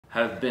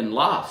have been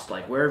lost.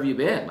 Like, where have you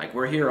been? Like,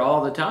 we're here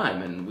all the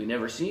time, and we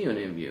never see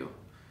any of you.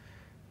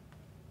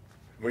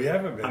 We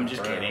haven't been. I'm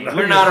just around. kidding.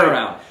 We're not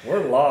around.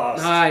 We're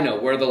lost. I know,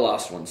 we're the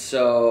lost ones.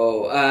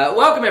 So,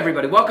 welcome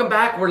everybody. Welcome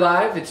back. We're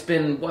live. It's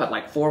been, what,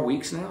 like 4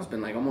 weeks now? It's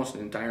been like almost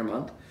an entire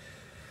month,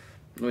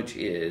 which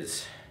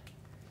is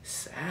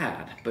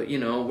sad. But, you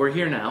know, we're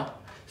here now.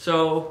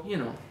 So, you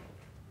know,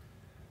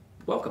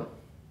 welcome.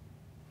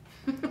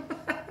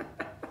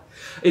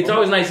 It's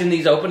always nice in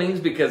these openings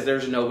because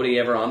there's nobody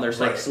ever on. There's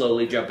like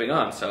slowly jumping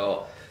on.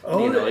 So,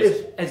 you know,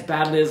 as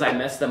bad as I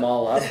mess them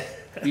all up,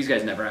 these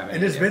guys never have any.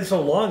 And it's been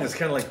so long, it's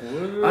kind of like,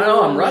 I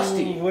know, I'm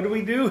rusty. What do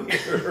we do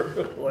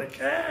here?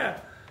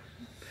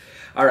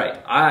 All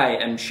right, I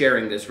am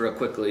sharing this real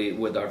quickly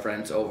with our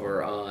friends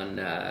over on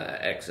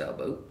XL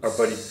Boats. Our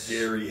buddy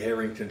Gary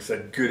Harrington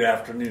said, good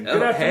afternoon. Oh,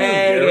 Good afternoon,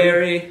 hey,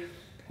 Gary.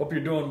 Hope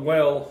you're doing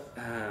well.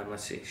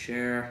 Let's see,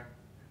 share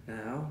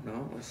now.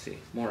 No, let's see.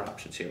 More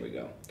options. Here we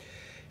go.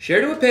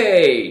 Share to a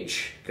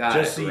page. Got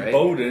Jesse it, right?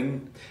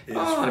 Bowden is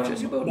from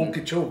Jesse Bowden.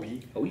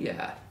 Okeechobee. Oh,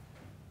 yeah.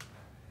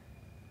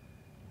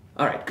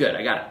 All right, good.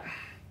 I got it.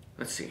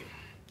 Let's see.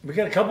 We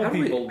got a couple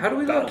people. How do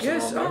we look? bouncing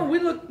Yes. on there. Oh,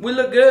 we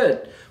look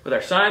good with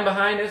our sign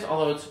behind us.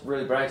 Although it's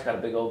really bright, it's got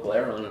a big old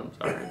glare on it. I'm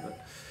sorry,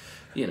 but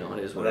you know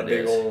it is what that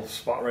it is. big old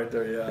spot right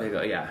there, yeah.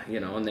 Big, yeah,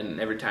 you know. And then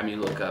every time you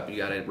look up, you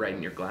got it right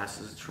in your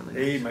glasses. It's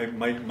really nice.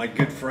 Hey, my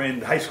good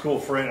friend, high school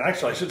friend,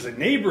 actually I should say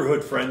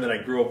neighborhood friend that I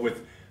grew up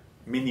with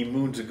many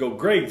moons ago,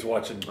 Greg's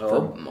watching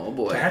from Oh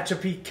boy,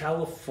 Tehachapi,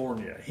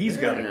 California. He's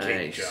got a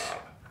cake nice. job.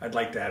 I'd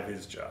like to have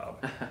his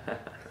job.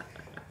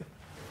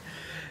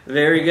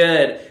 Very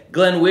good.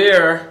 Glenn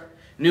Weir,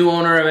 new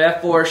owner of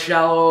F4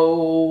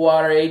 Shallow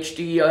Water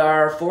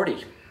HDR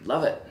 40.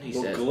 Love it, he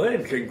says.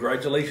 Glenn,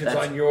 congratulations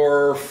on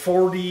your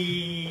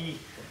 40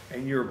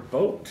 and your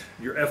boat,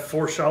 your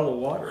F4 shallow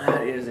water.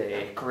 That is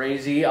a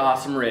crazy,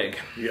 awesome rig.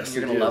 Yes,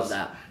 You're it going to love is.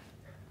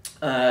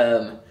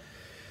 that.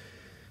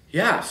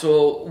 Yeah,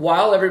 so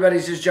while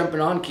everybody's just jumping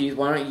on, Keith,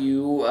 why don't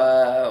you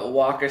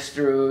walk us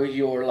through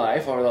your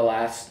life over the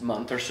last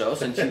month or so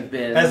since you've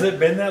been... Has it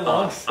been that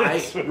long?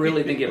 I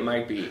really think it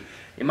might be.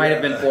 It might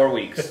have been 4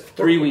 weeks.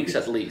 3 weeks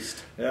at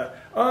least. Yeah.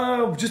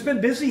 Just been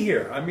busy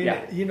here. I mean,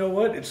 you know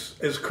what? It's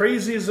as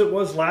crazy as it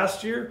was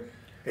last year.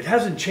 It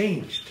hasn't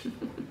changed.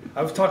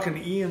 I was talking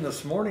to Ian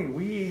this morning.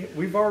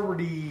 We've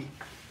already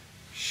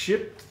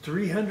shipped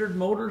 300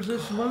 motors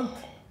this month.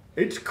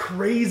 It's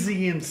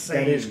crazy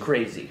insane. That is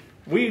crazy.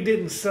 We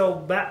didn't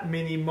sell that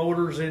many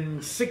motors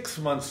in 6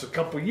 months a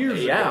couple years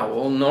ago. Yeah,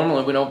 well,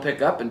 normally we don't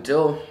pick up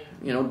until,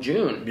 you know,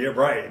 June. Yeah,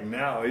 right.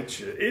 Now it's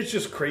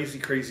just crazy,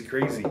 crazy,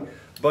 crazy.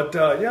 But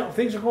yeah,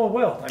 things are going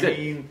well. I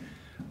mean,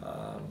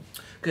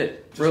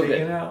 good, just real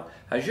hanging good. out.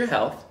 How's your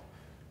health?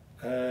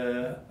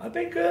 I've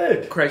been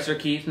good. Chrysler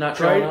Keith not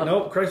showing up?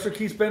 Nope, Chrysler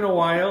Keith's been a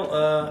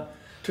while.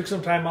 Took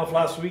some time off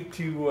last week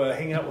to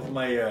hang out with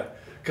my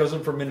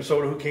cousin from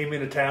Minnesota who came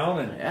into town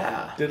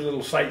and did a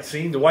little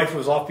sightseeing. The wife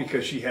was off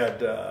because she had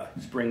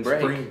spring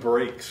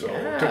break. So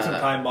took some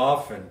time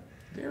off and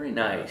very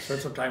nice. Spent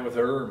some time with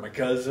her and my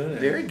cousin. And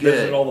very good.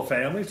 Visited all the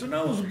family. So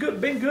no, it was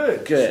good. Been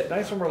good. Good. It's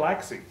nice and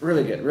relaxing.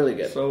 Really good. Really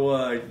good.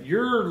 So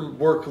your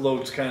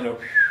workload's kind of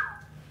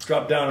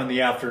dropped down in the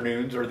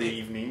afternoons or the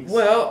evenings.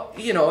 Well,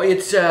 you know,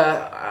 it's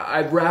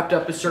I've wrapped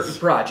up a certain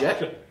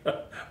project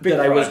that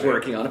I was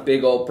working on, a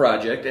big old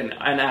project, and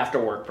an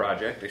after-work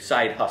project, a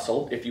side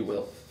hustle, if you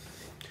will.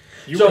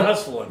 You were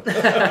hustling.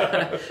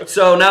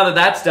 So now that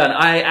that's done,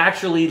 I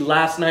actually,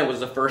 last night was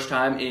the first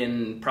time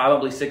in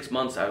probably 6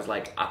 months, I was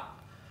like,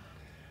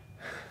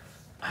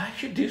 I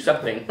should do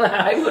something.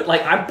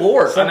 I'm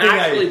bored. I'm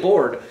actually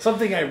bored.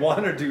 Something I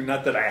want to do,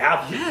 not that I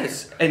have to.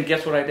 Yes. And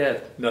guess what I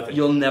did? Nothing.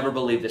 You'll never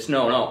believe this.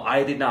 No,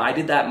 I did not. I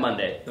did that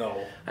Monday.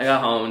 No. I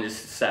got home and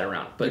just sat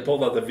around. But you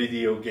pulled out the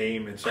video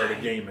game and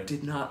started gaming.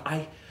 Did not.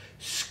 I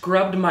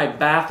scrubbed my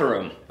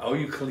bathroom. Oh,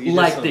 you cleaned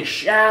like the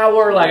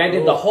shower. Like I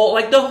did the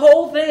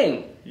whole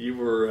thing. You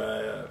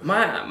were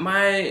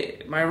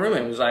my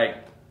roommate was like,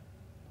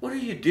 "What are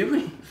you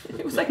doing?"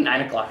 It was like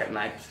 9 o'clock at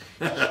night.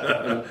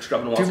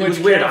 Scrubbing the walls. Too much It was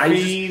weird.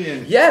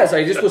 caffeine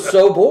I just was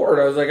so bored.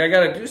 I was like, I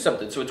got to do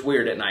something. So it's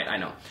weird at night. I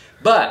know,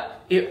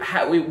 but it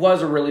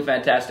was a really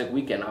fantastic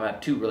weekend. I've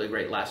had 2 really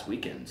great last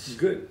weekends.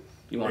 Good.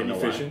 You want to know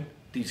fishing? why?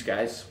 These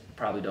guys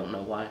probably don't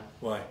know why.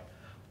 Why?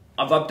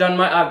 I've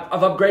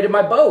upgraded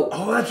my boat.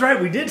 Oh, that's right.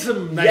 We did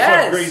some nice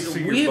upgrades to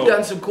your boat. We've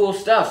done some cool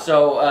stuff.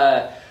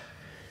 So,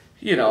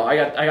 you know,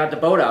 I got the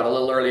boat out a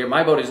little earlier.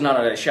 My boat is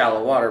not a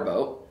shallow water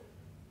boat.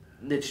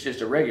 It's just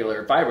a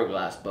regular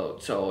fiberglass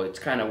boat. So it's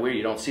kind of weird.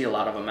 You don't see a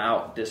lot of them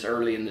out this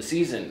early in the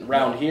season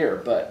around here.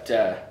 But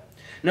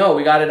no,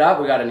 we got it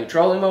up. We got a new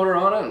trolling motor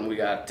on it, and we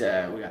got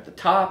the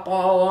top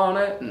all on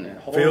it, and the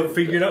whole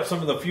figured out some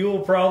of the fuel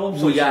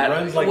problems. So it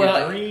runs like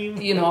a dream.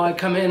 You know, I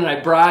come in and I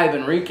bribe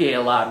Enrique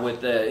a lot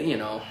with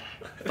the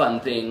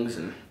fun things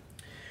and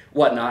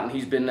whatnot, and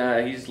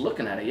he's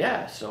looking at it.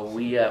 Yeah, so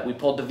we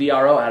pulled the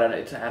VRO out of it.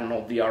 It had an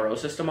old VRO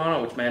system on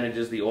it, which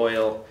manages the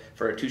oil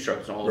for a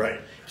 2-stroke. Right.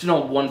 It's an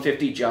old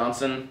 150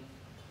 Johnson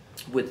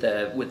with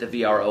the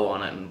VRO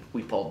on it, and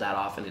we pulled that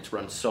off, and it's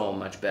run so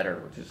much better,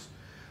 which is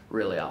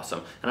really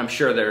awesome. And I'm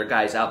sure there are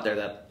guys out there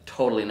that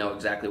totally know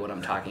exactly what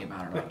I'm talking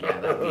about. Are like, yeah,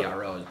 that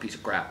VRO is a piece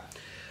of crap.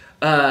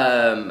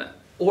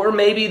 Or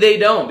maybe they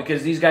don't,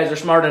 because these guys are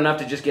smart enough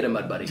to just get a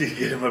Mud Buddy.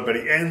 Get a Mud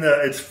Buddy. And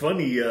it's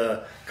funny,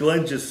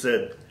 Glenn just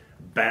said,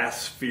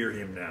 bass fear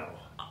him now.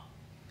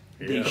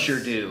 They Yes. sure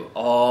do.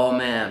 Oh,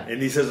 man.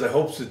 And he says, I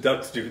hope the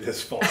Ducks do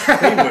this fall.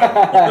 They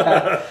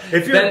will.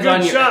 If you're Depends a on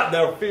good your- shot,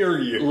 they'll fear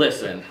you.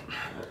 Listen.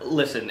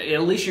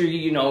 At least you're,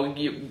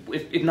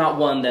 if not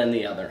one, then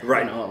the other.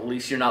 Right. At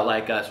least you're not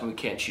like us. We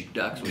can't shoot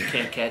ducks. We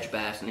can't catch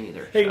bass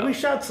neither. Hey,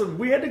 so.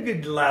 we had a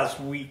good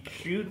last week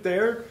shoot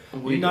there.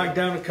 We You knocked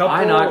did. down a couple.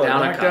 I knocked down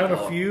knocked a down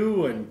couple. a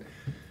few, and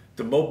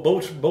both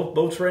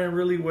boats ran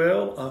really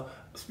well.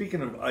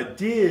 Speaking of, I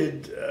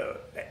did,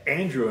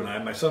 Andrew and I,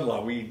 my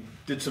son-in-law, we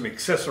did some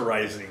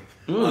accessorizing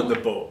on the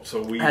boat.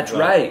 So That's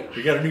right.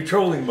 We got a new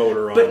trolling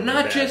motor on. But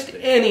not that just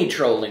thing. any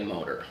trolling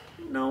motor.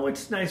 No,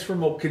 it's nice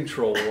remote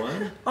control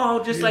one.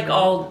 Oh, just You like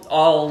know.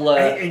 all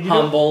And you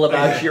humble know-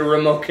 about your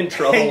remote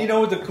control. And you know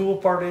what the cool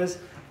part is?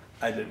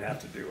 I didn't have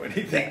to do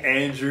anything.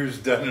 Andrew's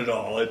done it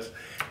all.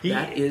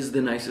 That is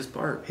the nicest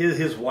part.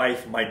 His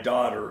wife, my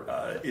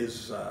daughter,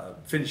 is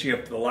finishing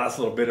up the last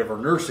little bit of her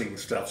nursing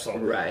stuff. So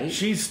Right.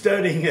 she's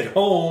studying at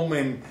home,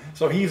 and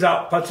so he's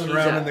out putzing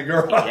around in the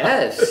garage.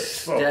 Yes.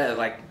 So Yeah,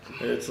 like,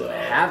 it's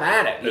have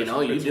at it.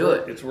 You it's do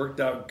it. It's worked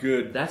out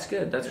good. That's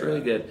good. That's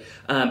really good.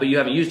 But you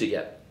haven't used it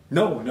yet.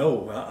 No,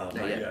 not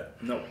yet.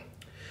 yet. No.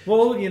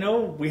 Well,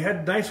 we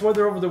had nice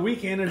weather over the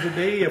weekend, and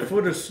today a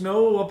foot of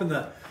snow up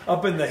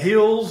in the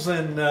hills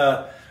and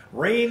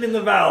rain in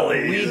the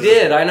valleys. We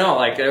did. I know.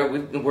 Like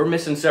we're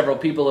missing several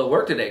people at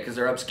work today because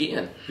they're up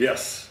skiing.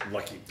 Yes,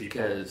 lucky people.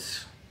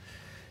 Because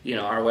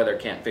our weather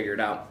can't figure it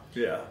out.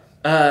 Yeah.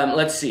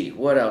 Let's see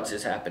what else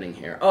is happening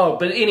here. Oh,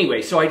 but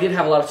anyway, so I did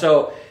have a lot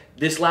of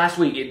this last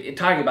week,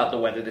 talking about the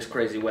weather, this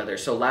crazy weather.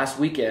 So last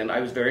weekend,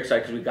 I was very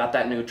excited because we got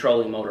that new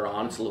trolling motor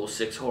on. It's a little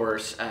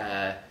 6-horse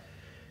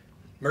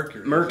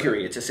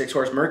Mercury. It's a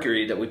 6-horse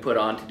Mercury that we put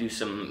on to do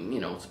some,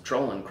 some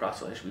trolling across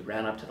the lake. We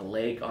ran up to the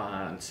lake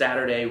on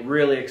Saturday,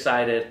 really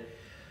excited.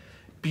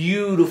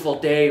 Beautiful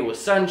day, it was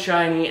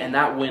sunshiny, and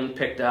that wind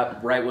picked up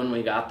right when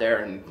we got there,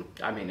 and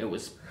it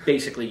was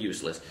basically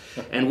useless.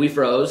 And we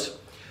froze.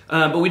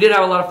 But we did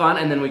have a lot of fun,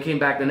 and then we came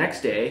back the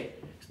next day.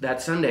 That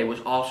Sunday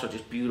was also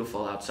just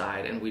beautiful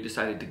outside, and we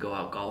decided to go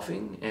out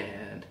golfing,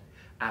 and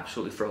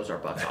absolutely froze our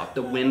butts off.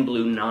 The wind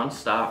blew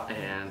nonstop,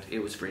 and it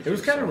was freezing. It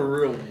was kind of a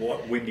real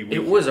windy weekend.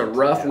 It was a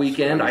rough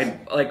weekend.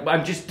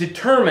 I'm just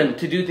determined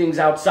to do things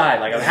outside.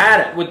 Like I've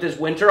had it with this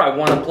winter. I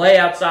want to play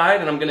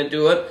outside, and I'm going to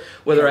do it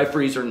whether I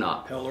freeze or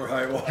not. Hell or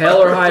high water.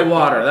 Hell or high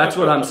water. That's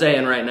what I'm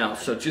saying right now.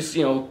 So just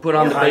put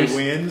on the high base.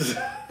 winds.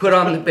 Put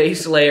on the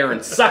base layer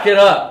and suck it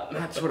up.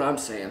 That's what I'm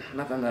saying.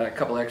 Nothing that a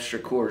couple extra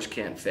cores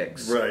can't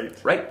fix. Right.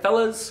 Right,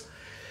 fellas?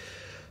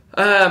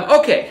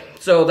 Okay,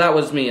 so that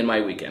was me and my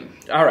weekend.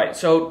 All right,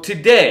 so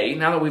today,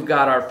 now that we've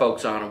got our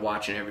folks on and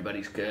watching,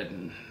 everybody's good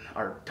and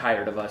are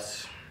tired of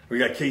us. We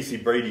got Casey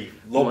Brady,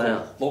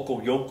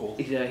 local yokel.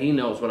 Yeah, he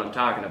knows what I'm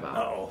talking about.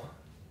 Uh-oh.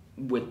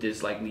 With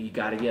this, you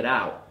got to get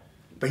out.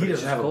 But he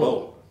doesn't have a cold.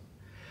 boat.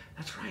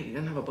 That's right, he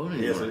doesn't have a boat He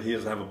anymore.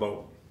 doesn't have a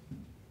boat.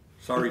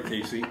 Sorry,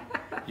 Casey.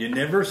 You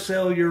never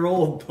sell your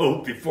old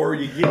boat before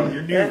you get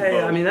your new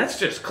boat. That's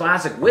just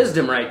classic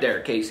wisdom right there,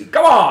 Casey.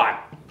 Come on!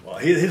 Well,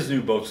 his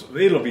new boat's,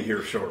 it'll be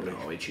here shortly.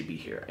 Oh, it should be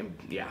here.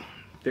 Yeah,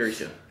 very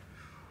soon.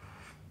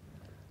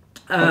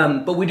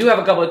 But we do have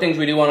a couple of things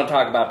we do want to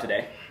talk about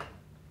today.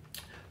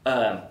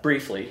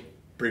 Briefly.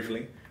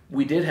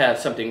 We did have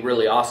something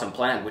really awesome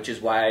planned, which is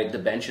why the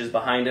bench is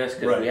behind us,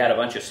 because we had a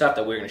bunch of stuff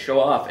that we were going to show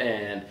off,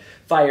 and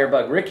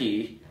Firebug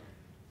Ricky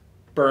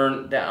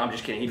burned down. I'm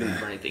just kidding. He didn't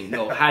burn anything.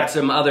 No, had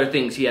some other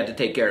things he had to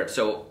take care of,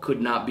 so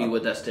could not be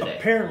with us today.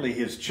 Apparently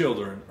his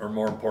children are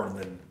more important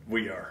than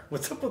we are.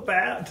 What's up with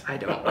that? I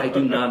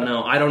do not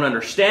know. I don't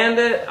understand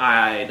it.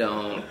 I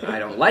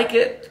don't like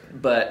it,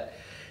 but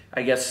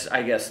I guess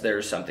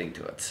there's something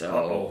to it.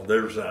 So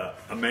there's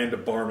Amanda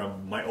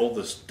Barnum, my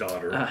oldest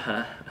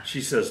daughter.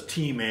 She says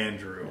Team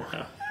Andrew.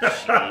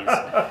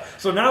 jeez.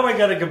 So now I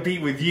got to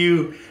compete with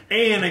you,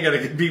 and I got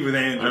to compete with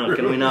Andrew.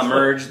 Can we not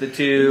merge the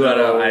two?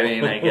 No.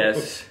 I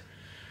guess.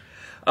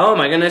 Oh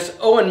my goodness.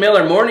 Owen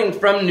Miller, morning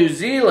from New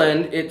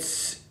Zealand.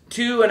 It's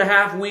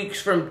 2.5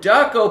 weeks from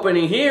duck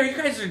opening here. You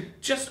guys are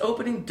just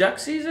opening duck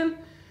season?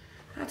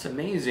 That's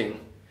amazing.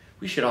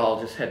 We should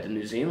all just head to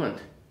New Zealand.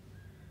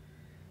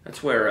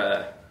 That's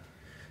where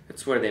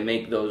they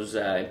make those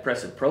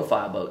impressive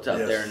profile boats out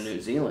there in New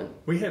Zealand.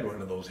 We had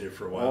one of those here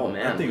for a while. Oh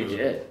man, we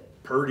did.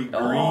 Purdy Green.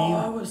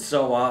 Oh, it was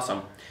so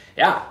awesome.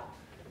 Yeah.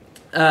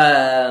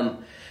 So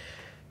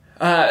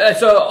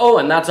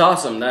Owen, that's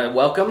awesome.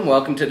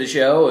 Welcome to the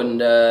show, and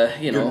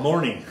Good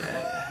morning.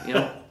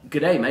 Good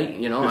day,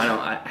 mate.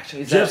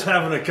 Just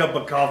having a cup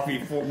of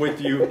coffee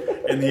with you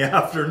in the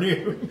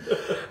afternoon.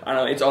 I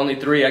don't know. It's only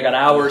 3. I got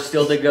hours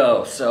still to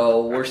go,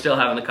 so we're still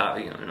having the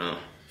coffee. I don't know.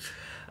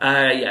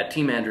 Yeah,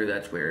 Team Andrew.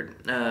 That's weird.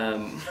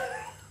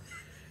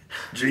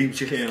 James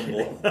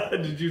Campbell.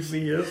 Did you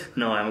see his?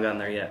 No, I haven't gotten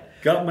there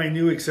yet. Got my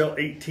new Excel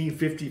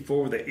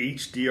 1854 with the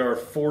HDR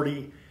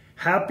 40.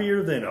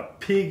 Happier than a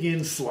pig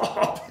in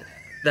slop.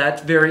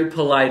 That's very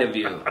polite of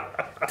you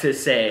to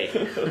say.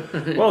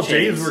 Well,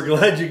 James, we're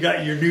glad you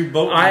got your new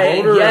boat and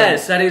motor.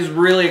 Yes, that is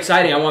really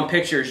exciting. I want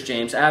pictures,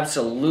 James.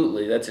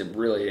 Absolutely. That's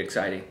really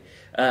exciting.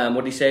 What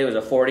did he say? It was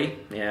a 40?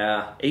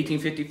 Yeah.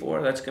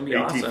 1854. That's going to be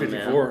awesome, man.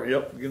 1854.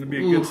 Yep. Going to be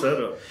a good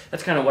setup.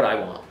 That's kind of what I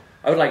want.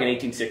 I would like an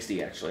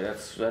 1860, actually.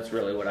 That's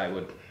really what I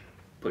would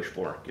push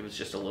for. Give us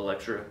just a little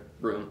extra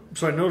room.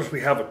 So I noticed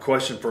we have a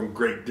question from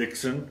Greg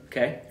Dixon.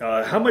 Okay.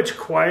 How much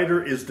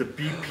quieter is the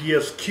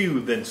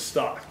BPSQ than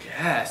stock?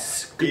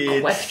 Yes.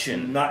 Good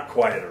question. It's not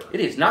quieter. It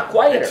is not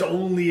quieter. It's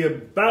only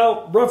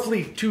about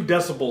roughly 2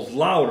 decibels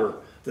louder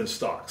than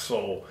stock.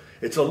 So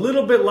it's a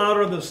little bit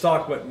louder than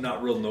stock, but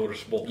not real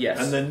noticeable. Yes.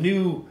 And the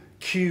new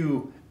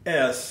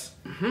QS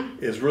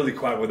is really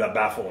quiet with that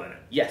baffle in it.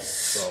 Yes.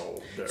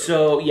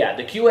 So yeah,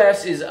 the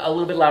QS is a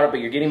little bit louder, but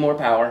you're getting more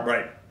power.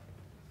 Right.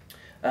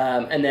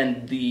 And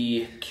then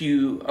the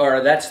Q,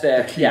 or that's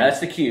the Q. Yeah, that's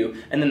the Q.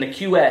 And then the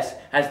QS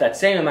has that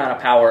same amount of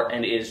power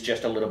and is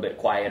just a little bit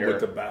quieter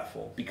with the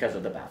baffle because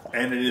of the baffle.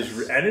 And it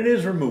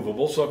is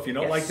removable. So if you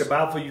don't like the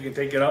baffle, you can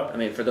take it up. I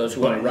mean, for those who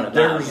want to run it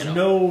down, there's you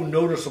know. no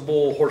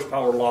noticeable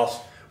horsepower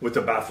loss with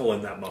the baffle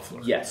in that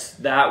muffler. Yes,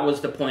 that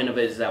was the point of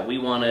it. Is that we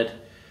wanted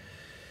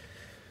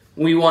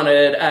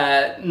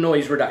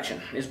noise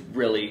reduction is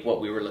really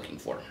what we were looking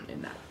for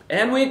in that,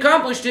 and we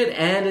accomplished it,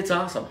 and it's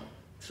awesome.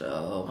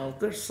 So, well,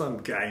 there's some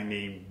guy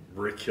named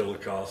Rick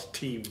Hillicost,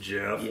 Team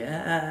Jeff.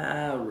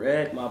 Yeah,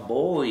 Rick, my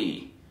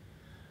boy.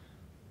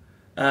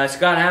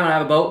 Scott Hammond, I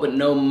have a boat, but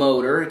no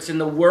motor. It's in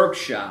the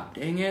workshop.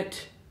 Dang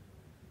it.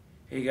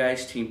 Hey,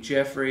 guys, Team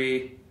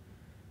Jeffrey.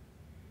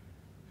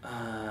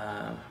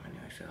 Oh,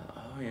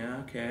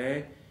 yeah,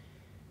 okay.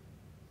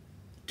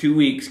 2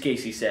 weeks,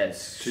 Casey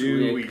says.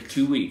 2 weeks.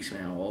 2 weeks,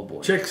 man. Oh,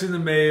 boy. Checks in the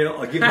mail.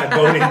 I'll get my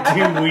boat in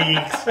 2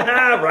 weeks.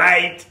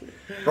 Right.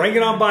 Bring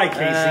it on by,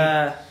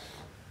 Casey.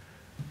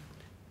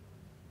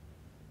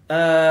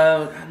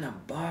 I got in a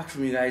box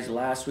from you guys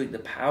last week. The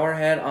power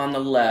head on the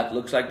left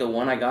looks like the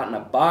one I got in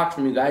a box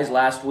from you guys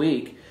last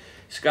week.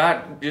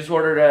 Scott just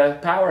ordered a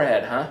power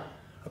head, huh?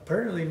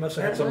 Apparently, he must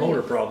have had some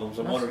motor problems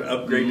and wanted to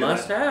upgrade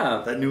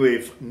that new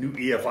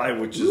EFI,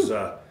 which is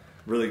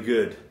really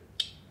good.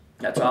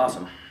 That's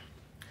awesome.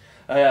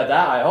 That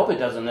I hope it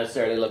doesn't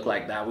necessarily look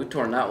like that. We've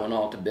torn that one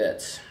all to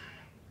bits,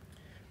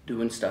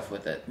 doing stuff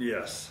with it.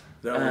 Yes,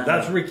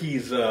 that's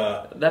Ricky's.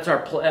 That's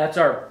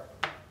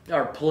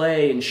our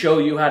play and show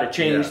you how to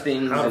change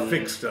things. How to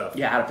fix stuff.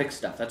 Yeah, how to fix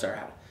stuff. That's our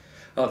how.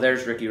 Oh,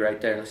 there's Ricky right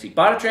there. Let's see.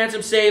 Bought a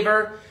transom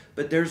saver,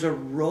 but there's a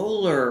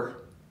roller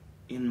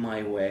in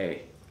my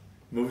way.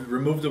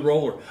 Remove the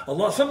roller.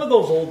 Some of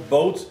those old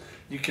boats,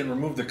 you can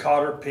remove the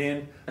cotter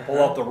pin, pull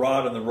out the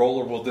rod, and the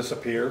roller will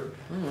disappear.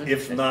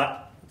 If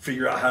not,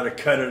 figure out how to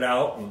cut it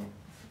out and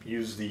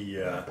use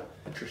the.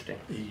 Interesting.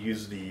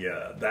 Use the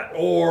that,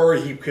 or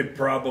he could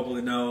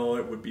probably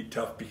it would be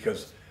tough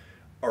because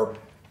our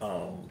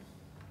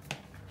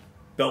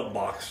belt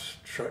box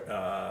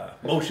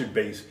motion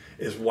base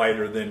is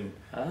wider than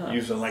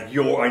using on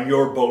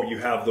your boat. You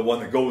have the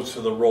one that goes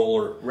to the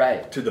roller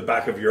to the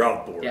back of your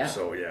outboard. Yeah.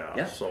 So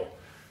so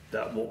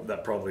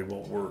that probably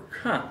won't work.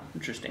 Huh?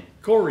 Interesting.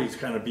 Corey's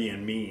kind of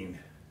being mean.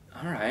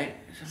 All right.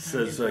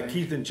 Says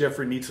Keith and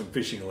Jeffrey need some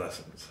fishing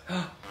lessons.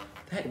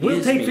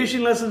 We'll take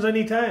fishing lessons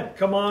anytime.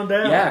 Come on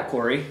down. Yeah,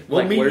 Corey.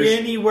 We'll meet you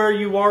anywhere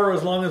you are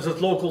as long as it's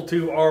local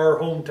to our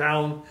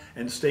hometown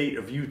and state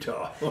of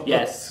Utah.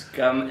 Yes,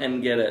 come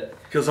and get it.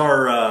 Because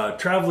our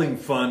traveling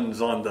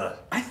fund's on the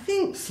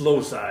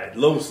low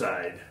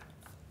side.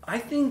 I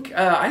think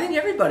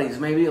everybody's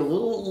maybe a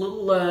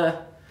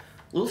little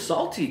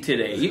salty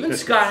today. Even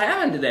Scott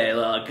Hammond today.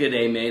 Good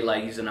day, mate.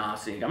 Like he's an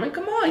Aussie. I mean,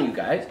 come on, you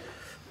guys.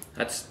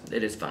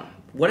 It is fun.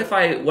 What if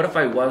I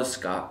was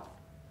Scott?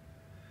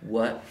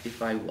 What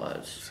if I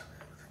was?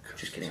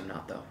 Just kidding, I'm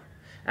not though.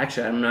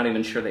 Actually, I'm not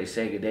even sure they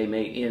say good day,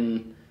 mate,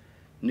 in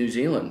New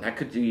Zealand. That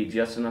could be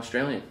just an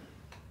Australian.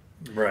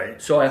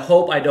 Right. So I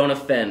hope I don't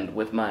offend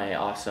with my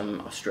awesome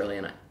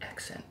Australian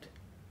accent.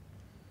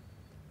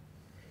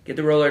 Get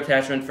the roller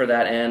attachment for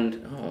that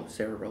end. Oh, is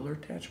there a roller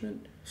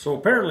attachment? So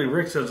apparently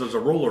Rick says there's a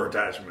roller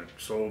attachment.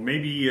 So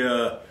maybe,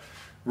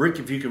 Rick,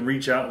 if you can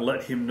reach out and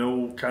let him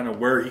know kind of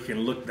where he can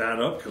look that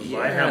up, because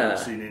I haven't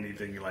seen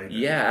anything like that.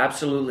 Yeah,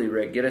 absolutely,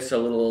 Rick. Get us a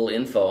little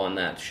info on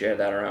that. Share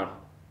that around.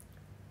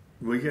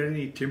 We got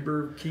any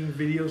Timber King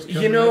videos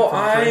coming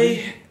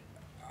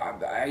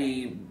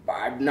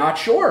I'm not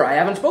sure. I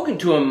haven't spoken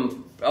to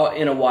him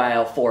in a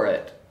while for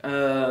it. I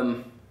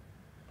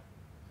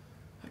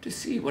have to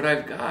see what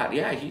I've got.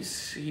 Yeah,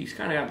 he's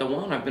kind of got the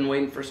one. I've been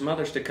waiting for some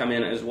others to come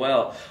in as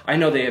well. I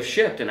know they have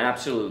shipped an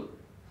absolute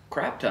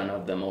crap ton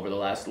of them over the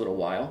last little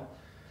while.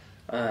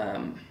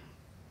 Yeah,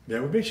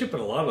 we've been shipping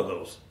a lot of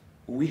those.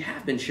 We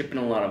have been shipping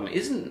a lot of them.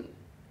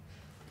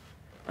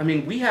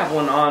 We have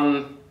one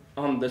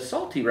on the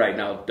Salty right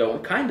now,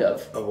 don't kind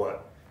of. A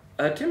what?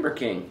 A Timber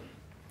King.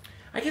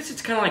 I guess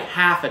it's kind of like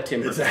half a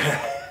Timber King.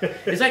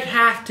 It's like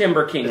half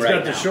Timber King right now.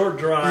 It's got the short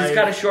drive. It's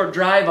got a short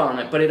drive on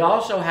it, but it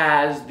also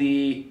has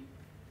the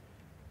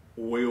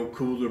oil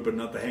cooler, but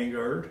not the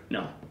handguard.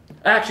 No,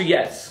 actually,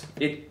 yes.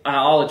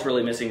 All it's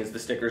really missing is the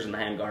stickers and the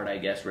handguard, I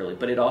guess, really.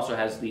 But it also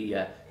has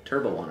the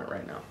turbo on it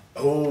right now.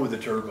 Oh, the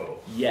turbo.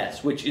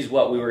 Yes, which is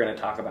what we were going to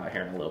talk about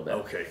here in a little bit.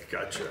 Okay,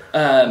 gotcha.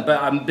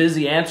 But I'm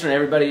busy answering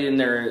everybody in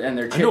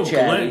their chit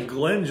chat.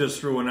 Glenn just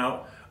threw one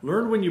out.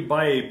 Learn when you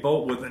buy a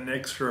boat with an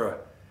extra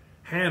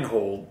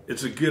handhold,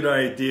 it's a good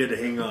idea to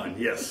hang on.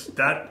 Yes,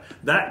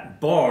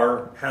 that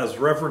bar has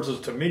references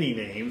to many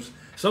names.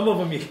 Some of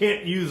them you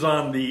can't use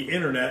on the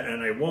internet,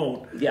 and I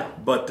won't. Yeah.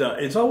 But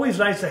it's always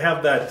nice to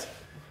have that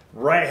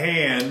right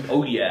hand.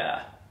 Oh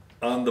yeah.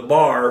 On the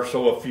bar,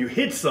 so if you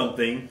hit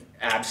something,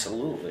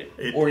 absolutely,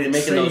 or you're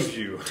making those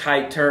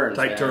tight turns.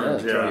 Tight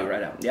turns, yeah. Throw you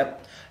right out.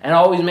 Yep. And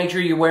always make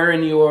sure you're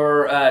wearing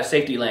your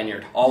safety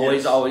lanyard.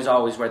 Always, always,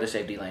 always wear the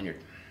safety lanyard.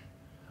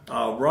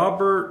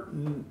 Robert,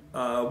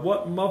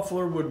 what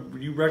muffler would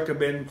you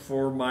recommend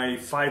for my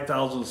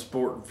 5000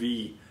 Sport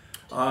V?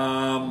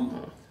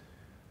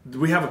 Do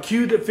we have a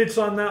Q that fits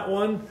on that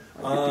one?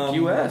 The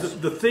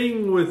QS. The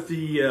thing with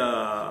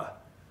the,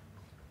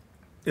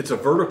 it's a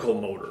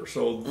vertical motor,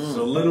 so it's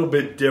a little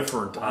bit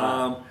different.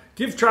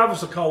 Give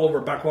Travis a call over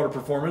at Backwater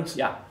Performance.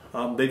 Yeah.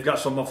 They've got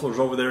some mufflers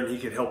over there, and he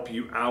can help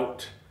you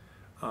out.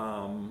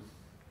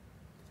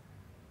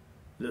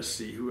 Let's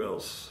see, who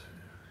else?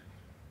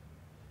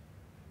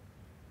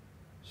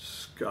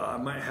 I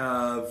might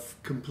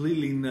have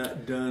completely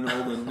not done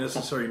all the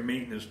necessary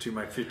maintenance to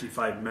my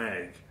 55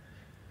 mag.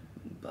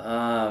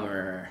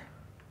 Bummer.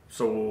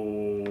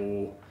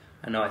 So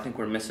I know. I think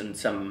we're missing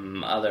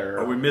some other.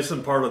 Are we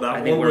missing part of that?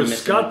 I think or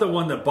was Scott the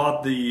one that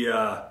bought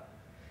the?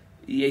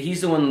 Yeah,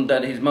 he's the one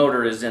that his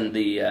motor is in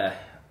the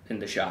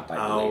shop,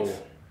 I believe.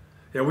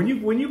 Yeah,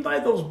 when you buy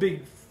those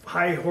big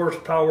high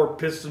horsepower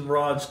piston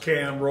rods,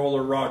 cam,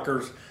 roller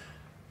rockers,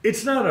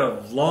 it's not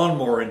a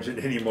lawnmower engine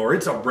anymore.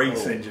 It's a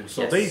race engine.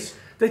 So yes.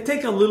 They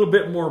take a little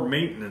bit more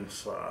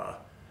maintenance.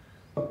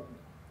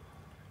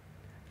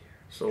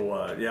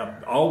 Yeah,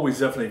 always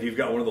definitely, if you've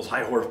got one of those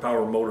high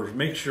horsepower motors,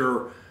 make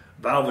sure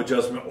valve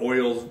adjustment,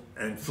 oils,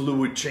 and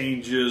fluid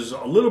changes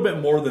a little bit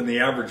more than the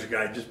average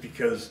guy, just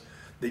because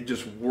they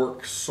just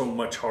work so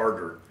much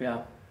harder.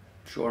 Yeah,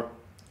 sure.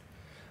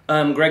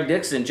 Greg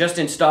Dixon just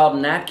installed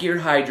Nat Gear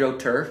Hydro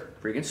Turf.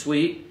 Freaking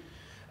sweet.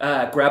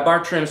 Grab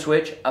bar trim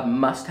switch, a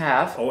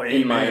must-have,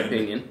 in my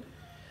opinion.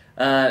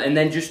 And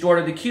then just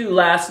ordered the Q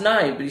last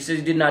night, but he says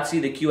he did not see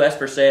the QS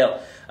for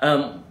sale.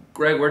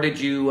 Greg, where'd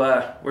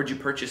you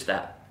purchase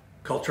that?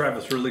 Call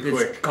Travis really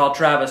quick. Call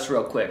Travis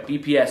real quick.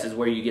 BPS is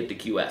where you get the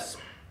QS.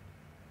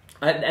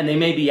 And they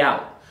may be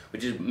out,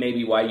 which is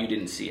maybe why you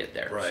didn't see it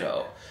there. Right.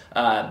 So,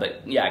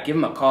 but yeah, give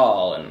them a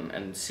call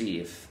and see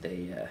if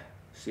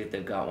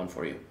they've got one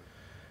for you.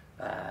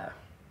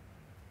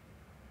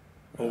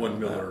 Owen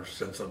Miller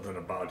said something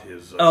about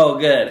his... Oh,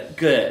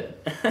 good.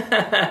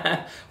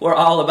 We're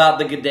all about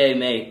the good day,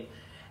 mate.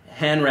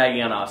 Hand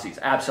ragging on Aussies.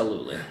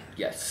 Absolutely.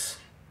 Yes.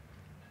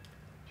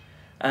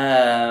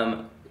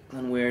 Glenn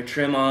Weir,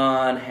 trim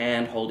on,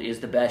 handhold is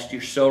the best.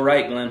 You're so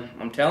right, Glenn.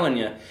 I'm telling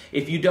you.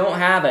 If you don't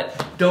have it,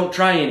 don't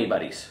try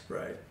anybody's.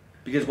 Right.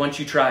 Because once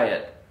you try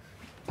it...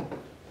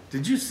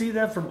 Did you see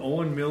that from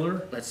Owen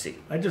Miller? Let's see.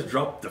 I just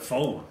dropped the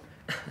phone.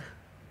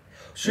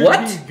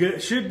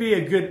 Should be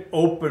a good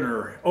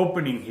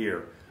opening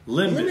here.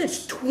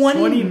 Limits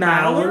 20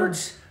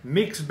 mallards?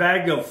 Mixed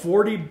bag of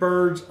 40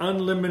 birds,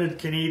 unlimited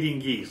Canadian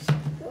geese.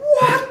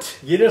 What?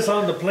 Get us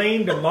on the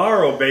plane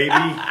tomorrow, baby.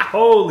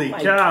 Holy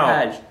cow.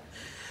 Gosh.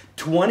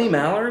 20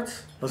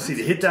 mallards? Let's see,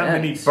 to hit that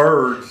many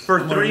birds for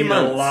 3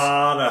 months.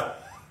 I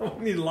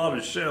need a lot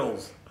of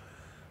shells.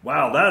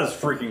 Wow, that is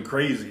freaking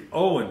crazy.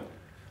 Owen,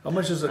 how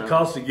much does it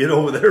cost to get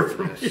over there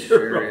from here?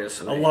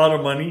 Seriously. A lot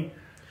of money.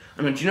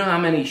 I mean, do you know how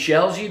many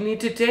shells you need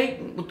to take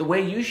with the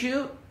way you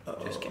shoot?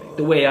 Just kidding.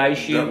 The way I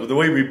shoot. The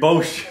way we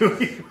both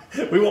shoot.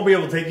 We won't be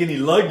able to take any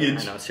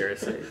luggage. I know,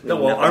 seriously. No,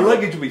 well, our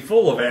luggage will be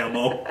full of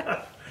ammo.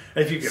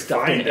 If you can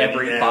Stuff find in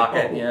every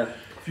pocket, yeah.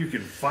 If you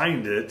can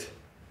find it.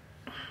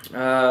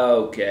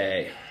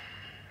 Okay.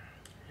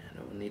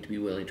 I need to be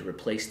willing to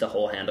replace the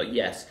whole handle.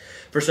 Yes.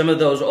 For some of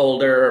those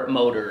older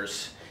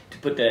motors, to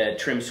put the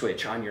trim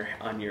switch on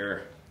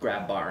your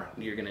grab bar,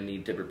 you're going to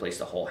need to replace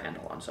the whole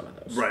handle on some of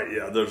those. Right,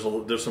 yeah.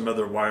 There's some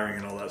other wiring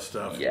and all that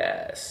stuff.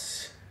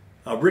 Yes.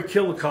 Rick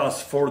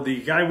Killicost, for the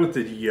guy with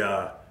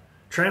the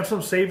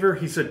transom saver,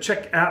 he said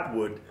check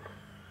Atwood.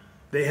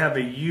 They have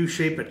a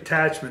U-shape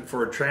attachment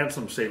for a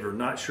transom saver.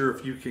 Not sure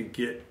if you can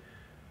get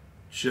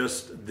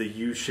just the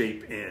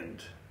U-shape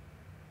end.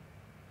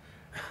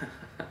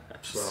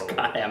 So,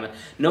 Scott Hammond.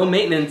 No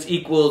maintenance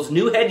equals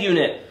new head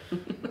unit.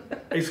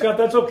 Hey Scott,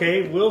 that's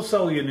okay. We'll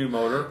sell you a new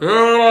motor.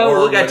 Oh,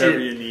 or we got whatever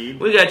you need.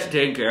 We got you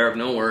taken care of.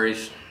 No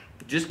worries.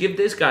 Just give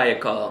this guy a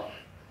call.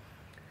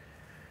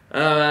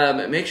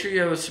 Make sure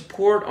you have a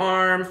support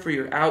arm for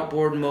your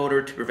outboard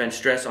motor to prevent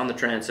stress on the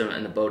transom,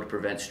 and the bow to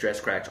prevent stress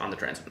cracks on the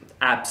transom.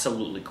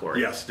 Absolutely,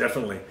 Corey. Yes,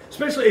 definitely.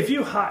 Especially if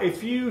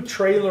you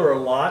trailer a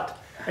lot.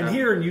 And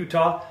here in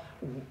Utah,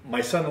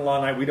 my son-in-law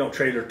and I, we don't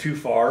trailer too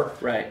far.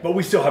 Right. But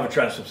we still have a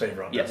transom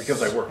saver on there Yes.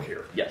 because I work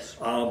here. Yes.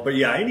 But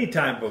yeah, any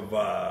type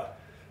of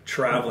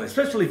traveling,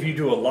 especially if you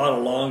do a lot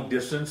of long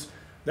distance,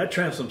 that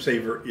transom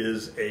saver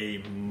is a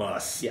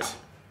must. Yeah.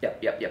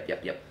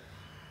 Yep.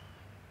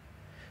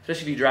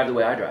 Especially if you drive the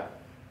way I drive.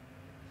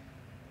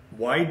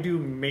 Why do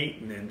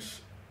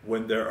maintenance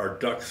when there are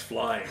ducks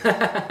flying?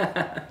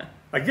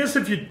 I guess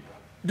if you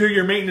do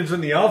your maintenance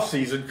in the off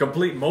season,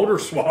 complete motor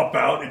swap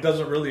out, it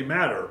doesn't really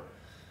matter.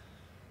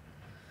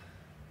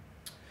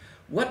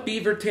 What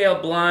beaver tail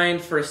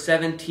blind for a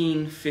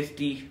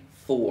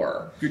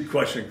 1754? Good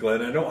question,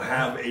 Glenn. I don't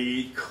have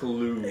a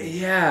clue.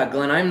 Yeah,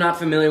 Glenn, I'm not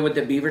familiar with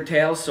the beaver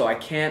tails, so I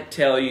can't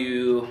tell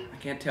you.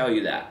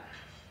 That.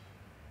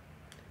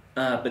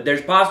 But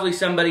there's possibly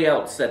somebody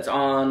else that's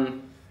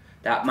on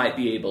that might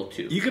be able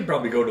to. You could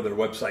probably go to their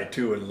website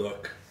too and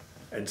look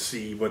and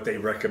see what they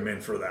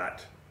recommend for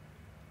that.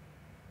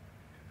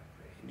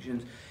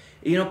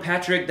 You know,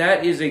 Patrick,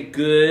 that is a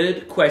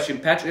good question.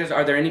 Patrick,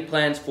 are there any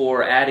plans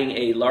for adding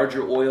a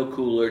larger oil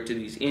cooler to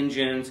these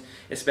engines,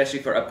 especially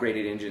for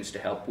upgraded engines to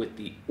help with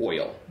the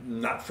oil?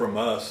 Not from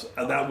us.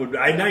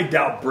 I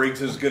doubt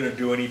Briggs is going to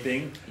do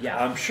anything.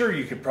 Yeah. I'm sure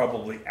you could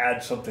probably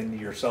add something to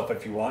yourself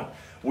if you want.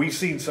 We've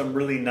seen some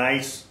really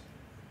nice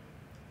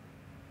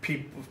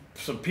people,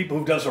 some people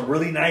who've done some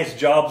really nice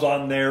jobs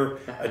on their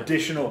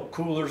additional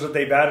coolers that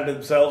they've added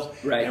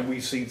themselves. Right. And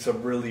we've seen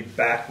some really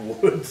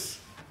backwoods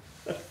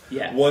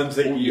Yeah. ones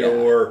that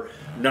you're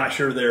not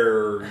sure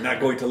they're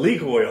not going to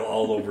leak oil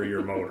all over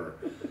your motor.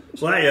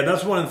 So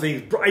that's one of the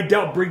things. I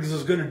doubt Briggs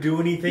is going to do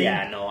anything.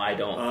 Yeah, no, I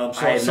don't.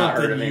 So I it's have not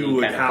heard of something any you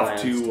would kind of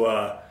have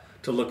plans.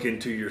 to look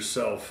into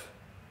yourself.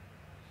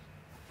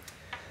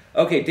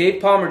 Okay,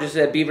 Dave Palmer just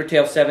said beaver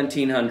tail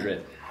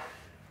 1700.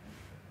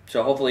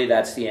 So hopefully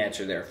that's the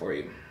answer there for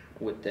you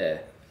with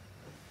that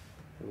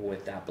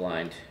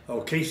blind.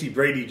 Oh, Casey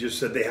Brady just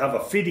said they have a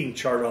fitting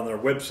chart on their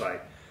website.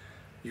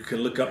 You can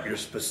look up your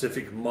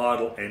specific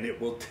model and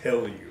it will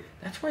tell you.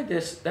 That's why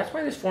this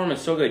forum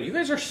is so good. You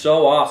guys are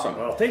so awesome.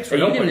 Well, thanks for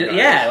you helping, can, guys.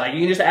 Yeah, like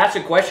you can just ask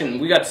a question.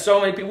 We got so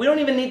many people. We don't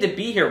even need to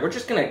be here. We're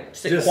just gonna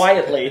sit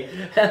quietly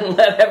and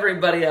let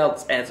everybody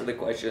else answer the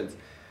questions.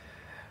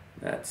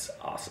 That's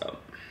awesome.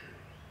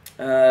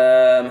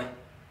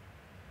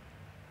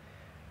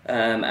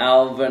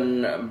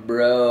 Alvin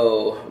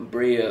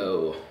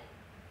Brio.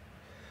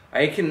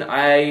 I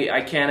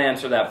can't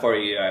answer that for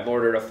you. I've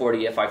ordered a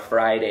 40FI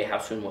Friday. How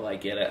soon will I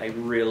get it?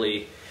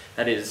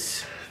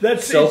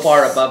 That's so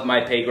far above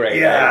my pay grade.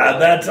 Yeah,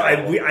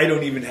 I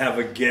don't even have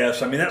a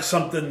guess. I mean, that's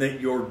something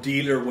that your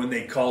dealer, when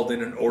they called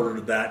in and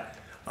ordered that,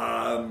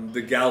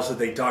 the gals that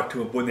they talked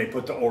to when they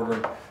put the order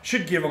in,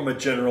 should give them a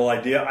general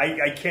idea.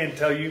 I can't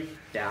tell you.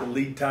 Yeah. The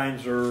lead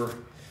times are.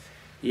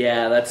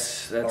 Yeah,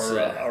 that's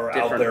are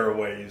out there a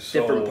ways.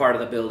 So, different part of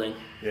the building.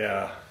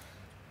 Yeah.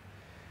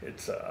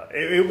 It's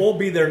it won't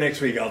be there next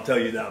week, I'll tell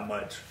you that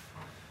much.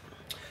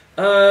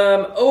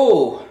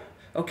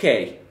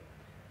 Okay.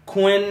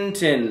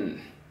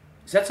 Quentin.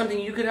 Is that something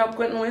you could help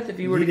Quentin with if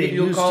you were to give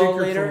you a call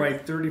later? For my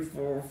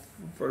 34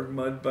 for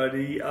Mud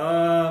Buddy. He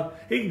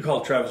can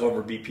call Travis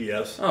over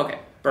BPS. Okay,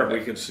 perfect.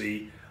 We can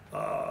see.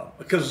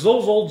 Because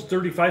those old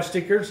 35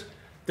 stickers,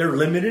 they're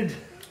limited.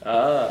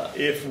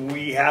 If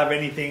we have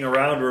anything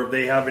around or if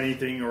they have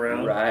anything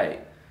around. Right.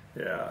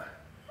 Yeah.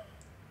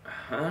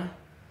 Huh?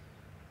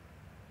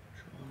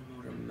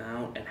 Motor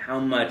mount and how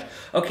much?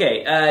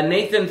 Okay,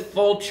 Nathan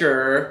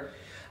Fulcher,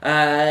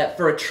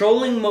 for a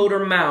trolling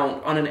motor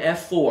mount on an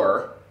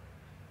F4,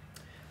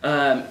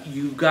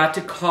 you've got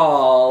to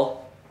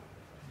call.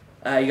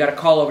 You got to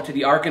call over to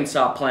the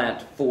Arkansas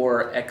plant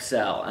for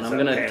Excel, and I'm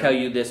going to tell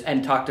you this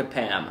and talk to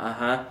Pam.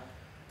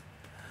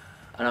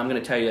 And I'm going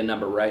to tell you a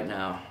number right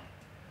now.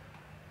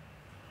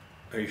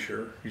 Are you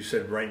sure? You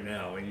said right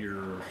now, and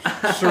you're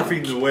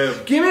surfing the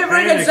web. Give me a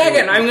freaking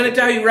second. I'm going to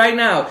tell you right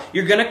now.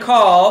 You're going to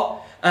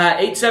call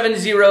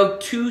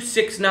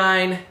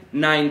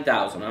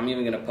 870-269-9000. I'm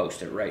even going to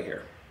post it right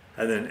here.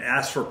 And then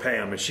ask for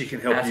Pam, and she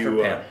can help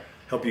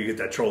help you get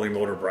that trolling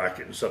motor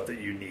bracket and stuff that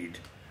you need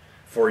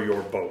for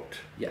your boat.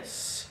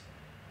 Yes.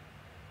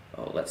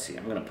 Oh, let's see.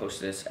 I'm going to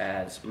post this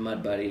as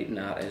Mud Buddy,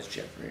 not as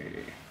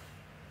Jeffrey.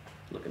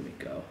 Look at me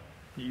go.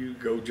 You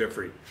go,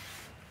 Jeffrey.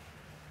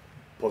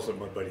 Post it,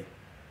 Mud Buddy.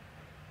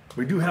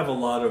 We do have a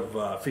lot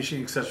of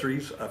fishing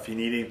accessories. If you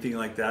need anything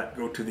like that,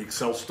 go to the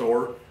Excel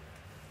store.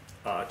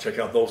 Check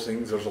out those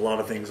things. There's a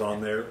lot of things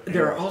on there.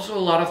 There are also a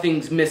lot of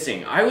things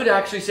missing. I would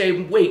actually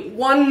say wait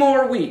one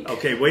more week.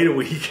 Okay, wait a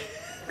week.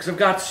 Because I've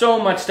got so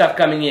much stuff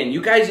coming in.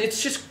 You guys,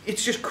 it's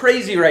just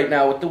crazy right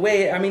now with the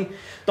way, I mean,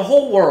 the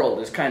whole world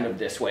is kind of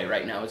this way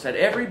right now. It's that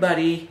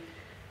everybody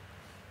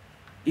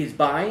is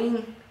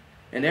buying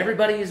and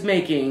everybody is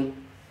making,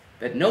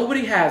 but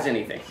nobody has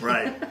anything.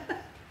 Right.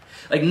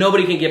 Like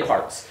nobody can get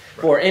parts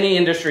for any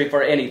industry,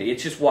 for anything.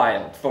 It's just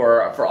wild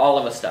for all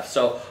of us stuff.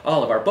 So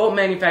all of our boat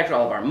manufacturers,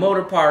 all of our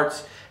motor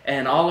parts,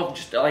 and all of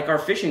just like our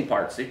fishing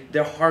parts,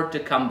 they're hard to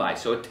come by.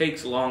 So it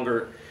takes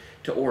longer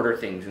to order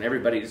things, and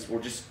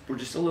we're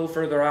just a little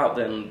further out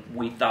than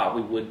we thought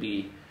we would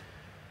be.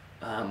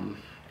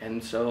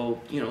 And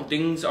so,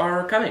 things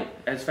are coming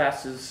as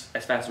fast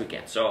as we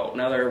can. So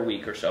another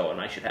week or so,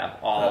 and I should have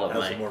all of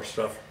my more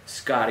stuff.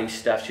 Scotty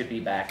stuff should be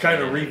back.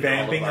 Kind of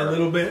revamping a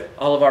little bit.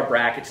 All of our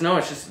brackets. No,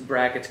 it's just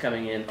brackets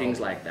coming in. Things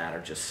like that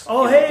are just.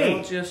 Oh,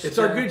 hey! It's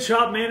our good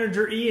shop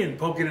manager, Ian,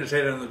 poking his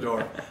head on the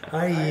door.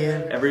 Hi,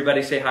 Ian.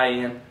 Everybody say hi,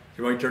 Ian.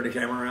 You want to turn the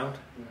camera around?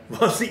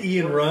 Want to see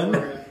Ian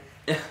run?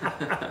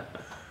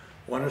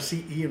 Want to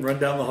see Ian run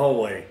down the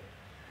hallway?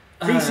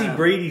 Casey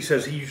Brady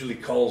says he usually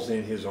calls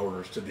in his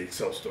orders to the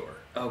Excel store.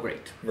 Oh,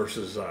 great.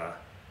 Versus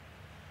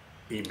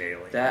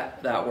emailing.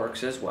 That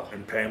works as well.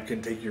 And Pam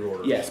can take your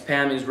orders. Yes,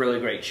 Pam is really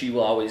great. She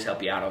will always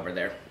help you out over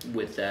there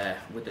with the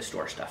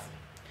store stuff.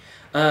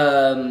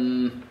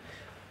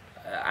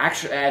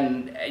 Actually,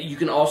 and you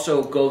can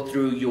also go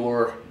through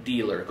your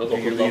dealer. Go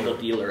through your local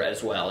dealer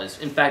as well.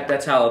 In fact,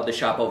 that's how the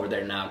shop over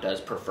there now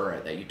does prefer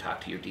it, that you talk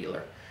to your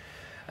dealer.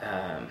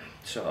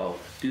 So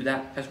do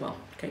that as well.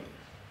 Okay.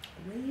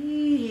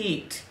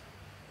 Great.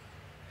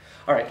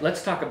 All right,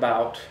 let's talk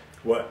about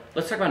what?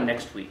 Let's talk about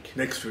next week.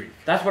 Next week.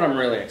 That's what I'm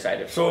really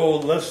excited for. So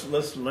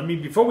let me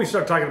before we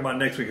start talking about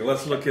next week,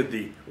 let's look at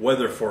the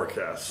weather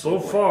forecast. So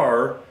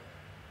far,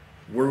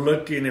 we're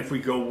looking, if we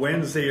go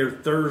Wednesday or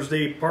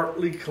Thursday,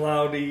 partly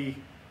cloudy,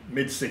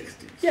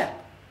 mid-60s. Yeah.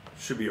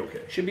 Should be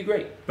okay. Should be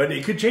great. But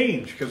it could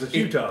change because it's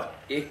Utah.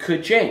 It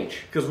could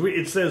change. Because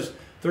it says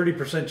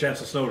 30%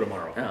 chance of snow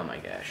tomorrow. Oh my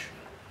gosh.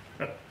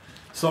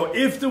 So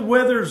if the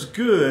weather's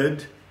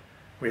good,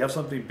 we have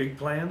something big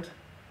planned?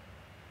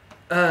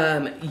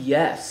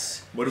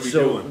 Yes. What are we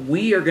doing?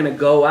 We are going to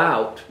go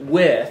out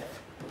with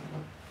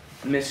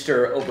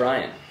Mr.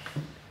 O'Brien.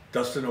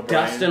 Dustin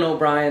O'Brien. Dustin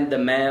O'Brien, the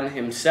man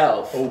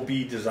himself. OB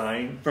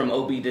Design. From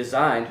OB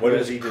Design. What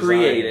has he designed?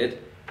 Created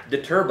the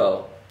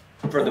turbo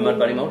for the Mud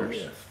Buddy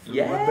Motors.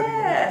 Yes. Mud Buddy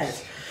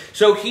Motors.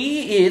 So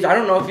he is, I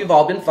don't know if you've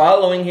all been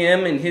following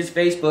him and his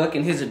Facebook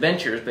and his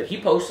adventures, but he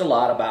posts a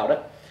lot about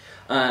it.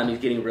 He's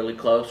getting really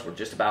close. We're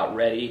just about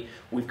ready.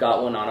 We've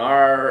got one on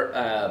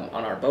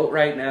our boat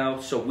right now.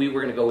 So we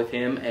were going to go with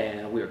him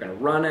and we were going to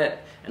run it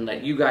and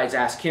let you guys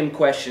ask him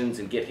questions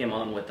and get him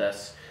on with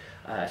us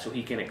so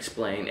he can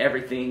explain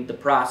everything, the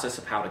process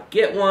of how to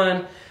get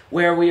one,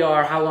 where we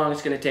are, how long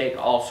it's going to take,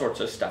 all sorts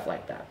of stuff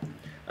like that.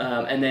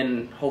 And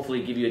then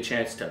hopefully give you a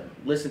chance to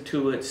listen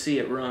to it, see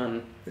it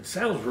run. It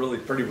sounds really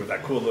pretty with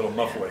that cool little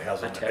muffler it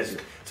has on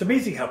it. It's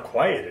amazing how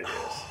quiet it is.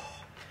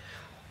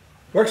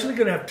 We're actually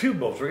going to have two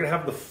boats. We're going to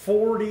have the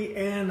 40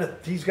 and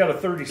he's got a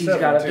 37.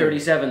 He's got a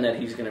 37 that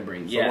he's going to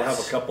bring. So yes. we'll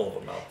have a couple of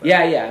them out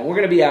there. Yeah. We're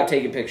going to be out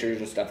taking pictures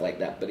and stuff like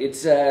that. But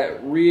it's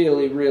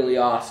really, really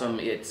awesome.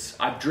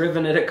 I've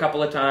driven it a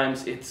couple of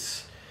times.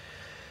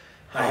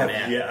 I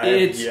have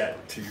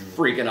yet to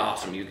freaking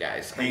awesome, you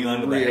guys. Hang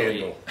on to the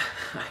handle.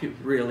 I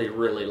really,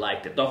 really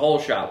liked it. The whole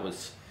shot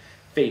was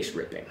face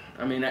ripping.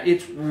 I mean,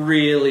 it's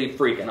really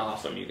freaking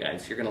awesome, you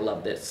guys. You're going to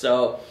love this.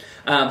 So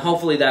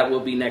hopefully that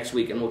will be next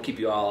week, and we'll keep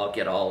you all, I'll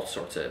get all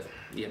sorts of,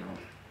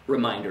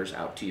 reminders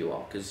out to you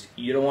all, because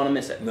you don't want to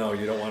miss it. No,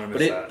 you don't want to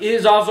miss that. But it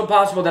is also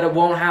possible that it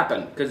won't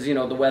happen, because,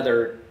 the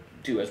weather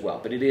too as well.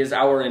 But it is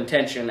our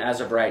intention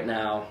as of right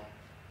now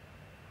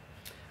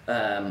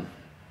to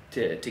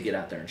get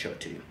out there and show it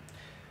to you.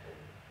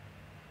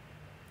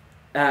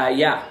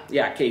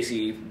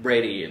 Casey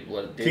Brady.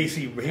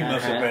 Casey, he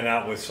must have been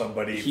out with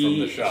somebody from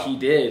the shop. He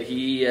did.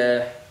 He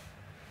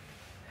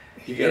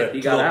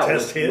got out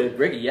with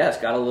Ricky.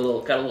 Yes, got a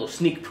little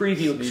sneak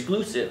preview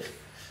exclusive.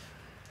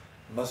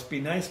 Must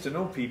be nice to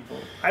know people.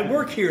 I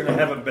work here and I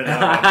haven't been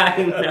out.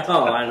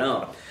 I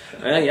know.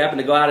 Well, you happen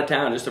to go out of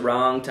town just the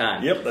wrong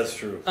time. Yep, that's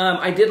true.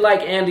 I did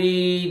like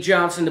Andy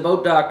Johnson, the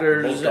boat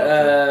doctor's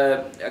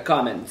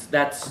comments.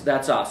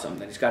 That's awesome.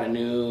 That he's got a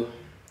new.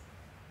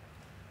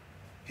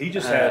 He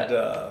just had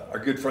our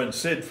good friend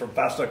Sid from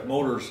Fast Duck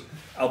Motors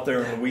out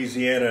there in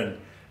Louisiana, and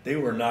they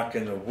were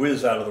knocking the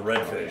whiz out of the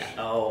redfish.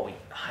 Oh,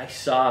 I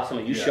saw some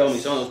of you showed me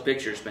some of those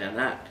pictures, man.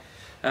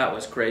 That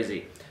was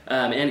crazy.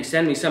 Andy,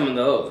 send me some of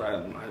those.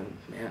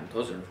 Man,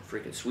 those are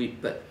freaking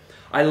sweet. But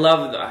I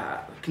love.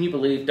 Can you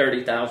believe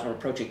 30,000? We're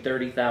approaching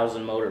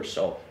 30,000 motors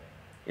sold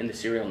in the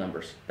serial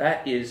numbers.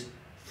 That is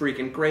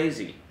freaking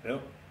crazy.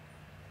 Yep.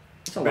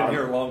 Been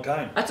here a long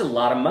time. That's a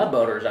lot of mud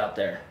boaters out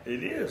there.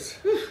 It is.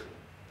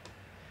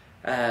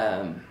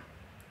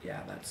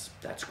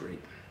 That's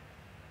great.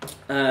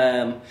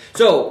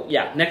 So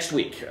next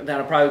week,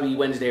 that'll probably be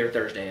Wednesday or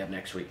Thursday of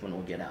next week when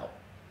we'll get out.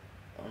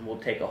 And we'll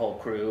take a whole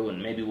crew,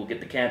 and maybe we'll get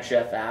the camp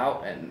chef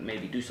out, and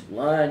maybe do some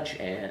lunch,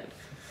 and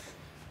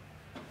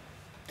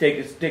take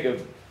a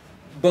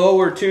bow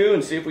or two,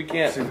 and see if we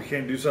can't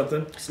do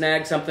something.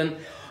 Snag something.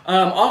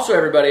 Also,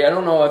 everybody, I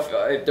don't know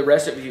if the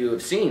rest of you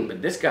have seen,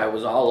 but this guy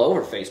was all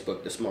over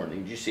Facebook this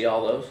morning. Did you see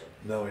all those?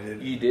 No, I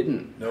didn't. You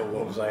didn't? No,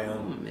 what was I on?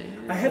 Oh,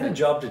 man. I had a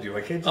job to do.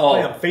 I can't just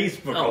play on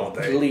Facebook all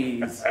day.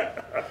 Please.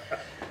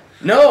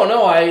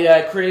 No,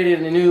 I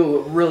created a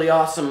new really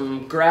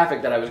awesome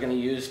graphic that I was going to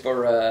use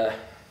for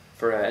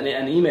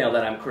an email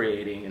that I'm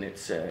creating, and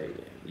it's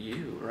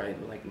you, right,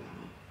 like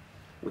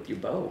with your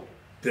bow.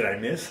 Did I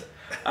miss?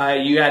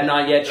 You had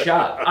not yet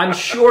shot. I'm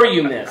sure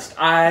you missed.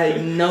 I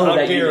know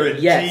that you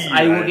did. Yes,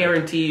 I will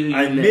guarantee you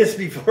I missed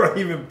before I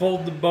even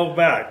pulled the boat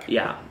back.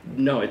 Yeah,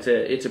 no, it's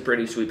a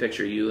pretty sweet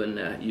picture, you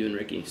and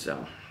Ricky.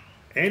 So,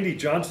 Andy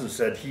Johnson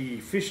said he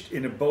fished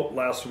in a boat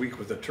last week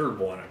with a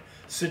turbo on it.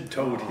 Sid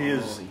towed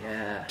his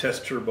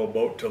test turbo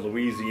boat to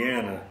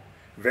Louisiana.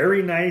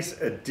 Very nice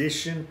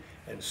addition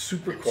and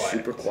super quiet.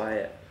 Super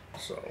quiet.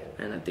 So,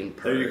 and I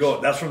think there you go.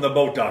 That's from the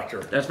Boat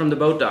Doctor. That's from the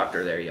Boat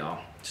Doctor. There,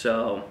 y'all.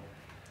 So,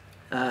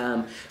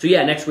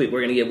 yeah, next week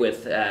we're gonna get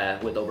with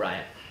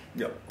O'Brien.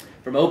 Yep.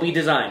 From OB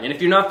Design, and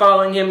if you're not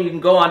following him, you can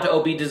go on to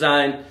OB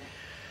Design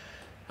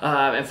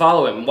and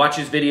follow him. Watch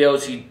his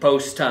videos. He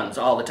posts tons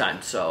all the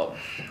time. So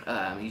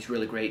he's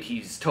really great.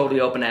 He's totally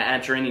open to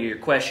answer any of your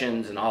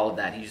questions and all of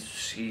that.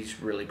 He's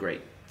really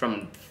great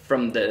from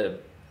the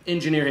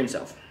engineer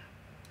himself.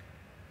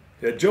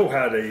 Yeah, Joe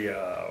had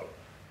a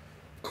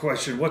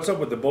question. What's up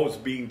with the boats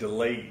being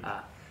delayed?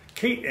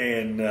 Kate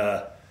and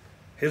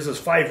his is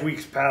 5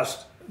 weeks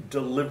past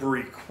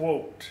delivery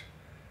quote.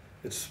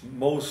 Is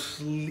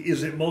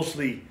it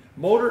mostly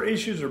motor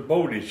issues or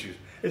boat issues?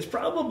 It's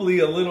probably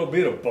a little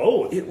bit of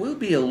both. It will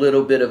be a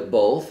little bit of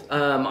both.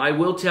 I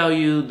will tell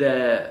you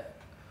that,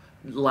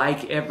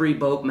 like every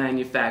boat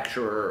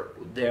manufacturer,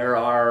 there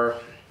are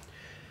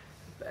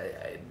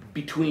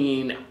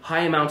between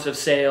high amounts of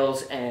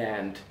sales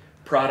and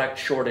product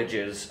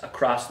shortages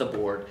across the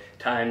board.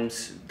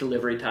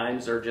 Delivery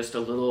times are just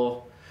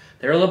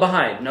they're a little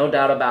behind, no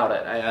doubt about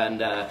it.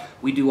 And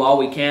we do all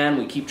we can.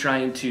 We keep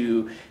trying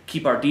to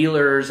keep our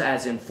dealers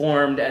as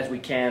informed as we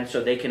can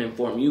so they can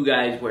inform you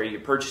guys where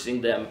you're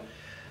purchasing them.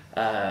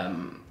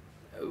 And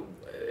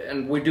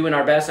we're doing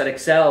our best at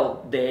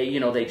Excel.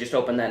 They just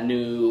opened that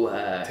new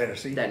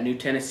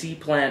Tennessee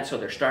plant, so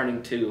they're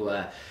starting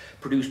to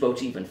produce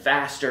boats even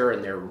faster,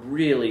 and they're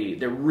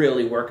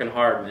really working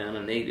hard, man.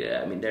 And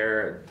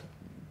they're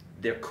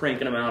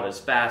cranking them out as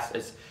fast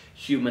as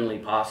humanly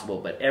possible,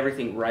 but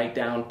everything right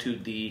down to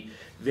the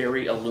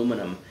very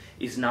aluminum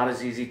is not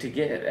as easy to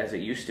get as it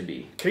used to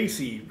be.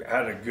 Casey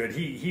had a good,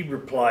 he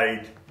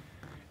replied,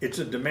 it's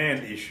a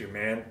demand issue,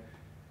 man.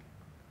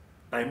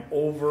 I'm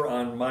over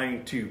on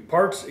mine too.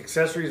 Parts,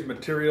 accessories,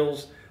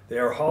 materials, they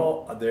are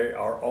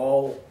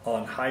all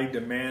on high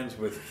demands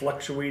with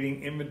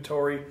fluctuating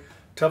inventory,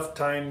 tough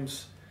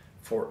times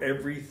for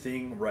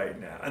everything right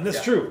now. And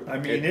that's true. I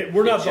mean,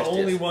 we're not the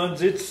only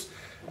ones.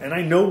 And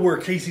I know where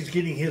Casey's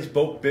getting his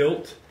boat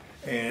built,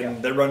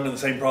 and they're running the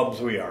same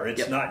problems we are.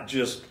 It's not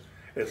just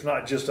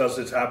us.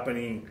 It's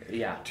happening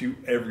to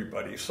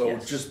everybody. So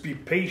just be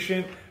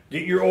patient.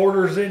 Get your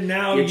orders in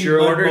now. Get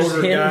your orders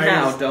in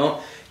now.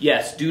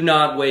 Do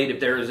not wait. If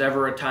there is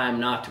ever a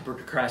time not to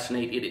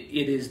procrastinate,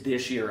 it is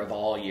this year of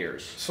all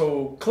years.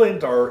 So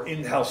Clint, our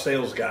in-house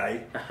sales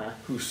guy,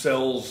 who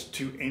sells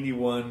to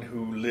anyone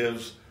who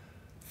lives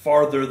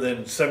farther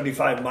than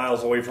 75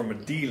 miles away from a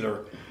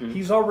dealer,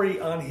 he's already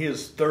on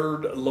his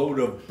third load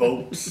of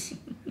boats,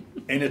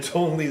 and it's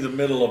only the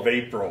middle of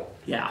April.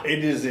 Yeah.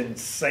 It is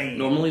insane.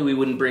 Normally we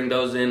wouldn't bring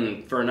those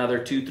in for another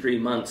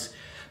 2-3 months.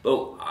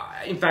 But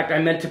in fact, I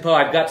meant to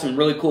post, I've got some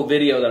really cool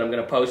video that I'm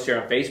going to post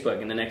here on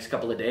Facebook in the next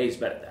couple of days,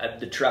 but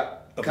the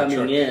truck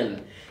coming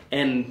in,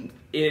 and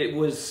it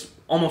was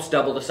almost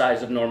double the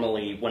size of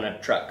normally when a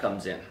truck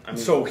comes in.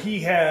 So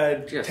he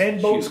had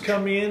 10 boats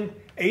come in,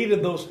 8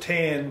 of those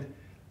 10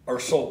 are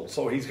sold,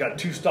 so he's got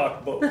 2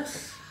 stock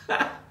boats.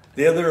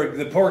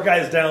 The poor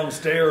guy's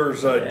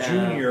downstairs,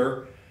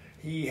 Junior,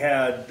 he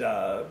had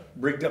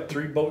rigged up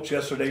 3 boats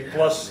yesterday,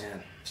 plus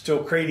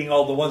still crating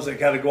all the ones that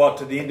got to go out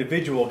to the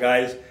individual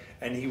guys,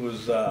 and he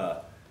was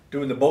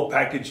doing the boat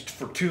package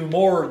for 2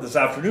 more this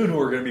afternoon who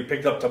are going to be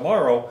picked up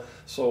tomorrow.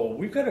 So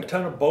we've got a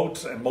ton of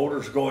boats and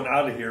motors going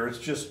out of here. It's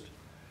just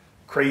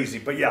crazy.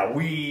 But yeah,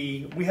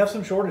 we have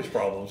some shortage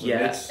problems.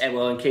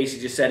 And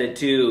Casey just said it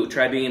too.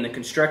 Try being in the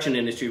construction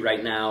industry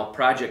right now.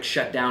 Projects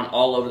shut down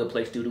all over the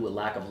place due to a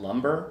lack of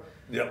lumber.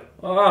 Yep.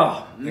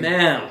 Oh,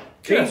 man.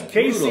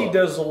 Casey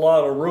does a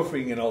lot of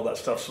roofing and all that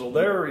stuff, so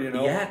they're,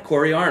 Yeah,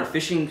 Corey Arn,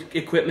 fishing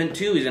equipment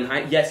too. He's in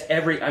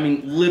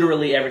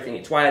literally everything.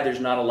 It's why there's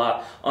not a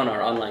lot on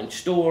our online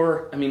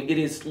store. It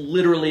is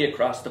literally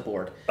across the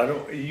board.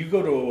 You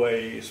go to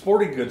a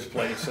sporting goods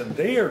place and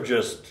they are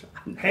just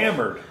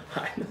hammered.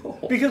 I know.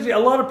 Because a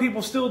lot of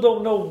people still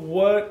don't know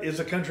what is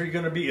the country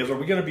going to be. Are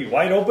we going to be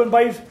wide open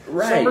by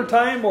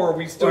summertime, or are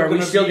we still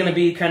going to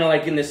be kind of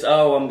like in this,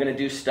 I'm going to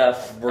do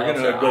stuff. We're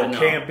going to go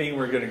camping.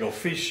 We're going to go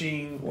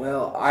fishing.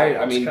 Well,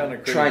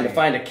 trying to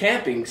find a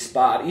camping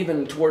spot,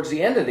 even towards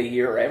the end of the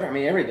year,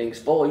 everything's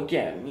full.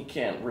 You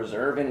can't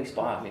reserve any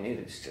spot.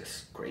 It's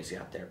just crazy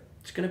out there.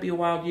 It's going to be a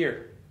wild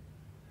year.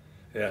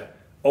 Yeah.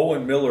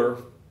 Owen Miller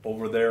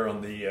over there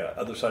on the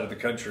other side of the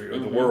country, or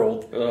the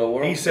world,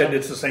 he said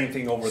it's the same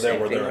thing over there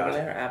where they're at.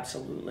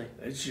 Absolutely.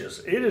 It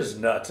is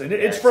nuts. And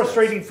it's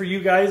frustrating for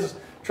you guys,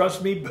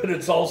 trust me, but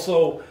it's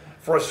also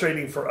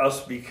frustrating for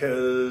us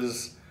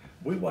because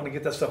we want to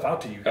get that stuff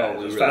out to you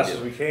guys as fast as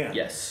we can.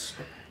 Yes.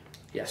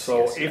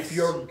 So if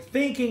you're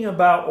thinking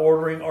about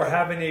ordering or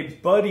having a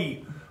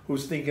buddy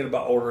who's thinking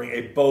about ordering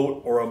a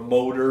boat or a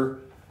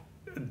motor,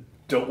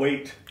 Don't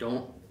wait.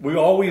 Don't We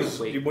always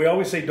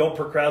wait. say don't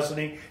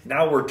procrastinate.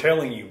 Now we're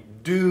telling you,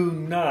 do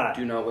not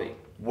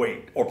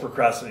wait or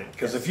procrastinate.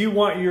 Because if you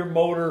want your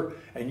motor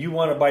and you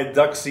want to buy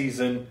duck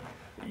season,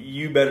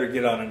 you better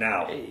get on it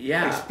now.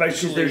 Yeah,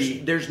 especially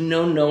there's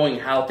no knowing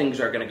how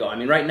things are going to go. I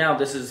mean, right now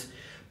this is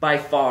by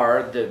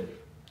far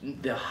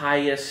the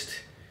highest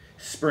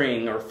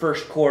spring or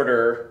first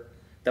quarter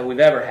that we've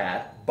ever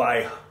had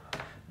by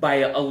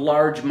a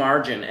large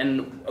margin.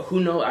 And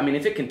who knows? I mean,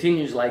 if it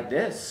continues like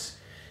this,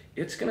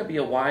 it's going to be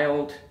a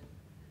wild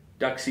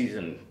duck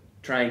season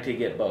trying to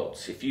get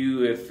boats. If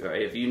you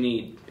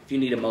need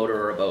a motor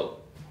or a boat.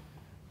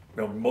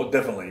 No,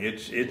 definitely.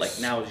 It's like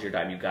now is your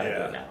time. You've got to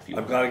do it now.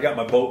 I'm glad I got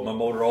my boat and my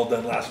motor all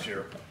done last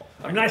year.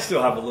 I mean, I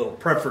still have a little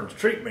preference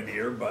treatment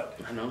here, but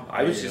I know.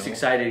 I was just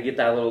excited to get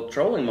that little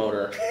trolling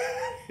motor.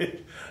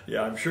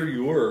 Yeah, I'm sure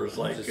you were. It's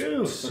like,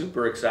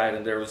 super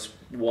excited. There was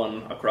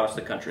one across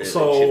the country.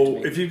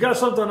 So if you've got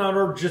something on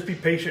order, just be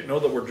patient. Know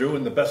that we're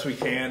doing the best we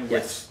can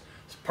with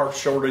part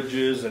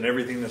shortages and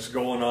everything that's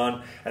going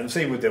on. And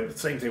same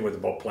thing with the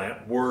boat plant.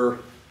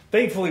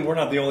 Thankfully we're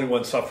not the only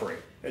ones suffering.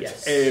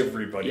 It's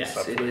everybody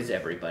suffering. Yes, it is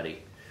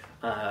everybody.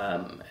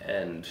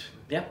 And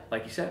yeah,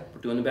 like you said,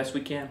 we're doing the best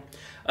we can.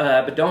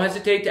 But don't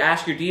hesitate to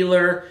ask your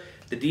dealer.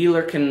 The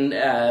dealer can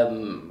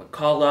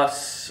call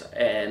us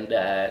and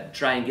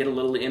try and get a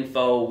little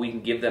info. We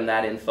can give them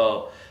that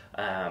info.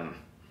 But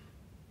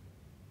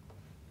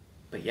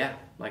yeah,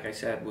 like I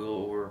said,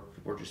 we're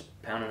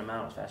just pounding them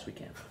out as fast as we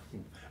can.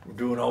 We're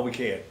doing all we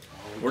can.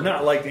 We're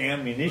not like the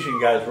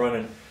ammunition guys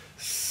running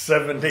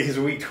 7 days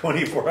a week,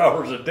 24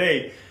 hours a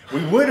day.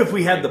 We would if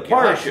we had the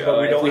parts,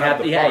 but we don't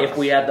have the parts. If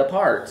we had the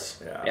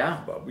parts.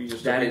 Yeah. But we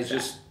just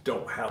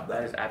don't have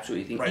that. That is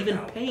absolutely the thing. Right Even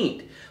now.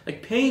 paint.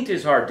 Like, paint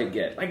is hard to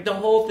get. Like, the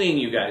whole thing,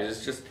 you guys,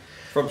 is just...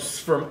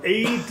 From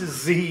A to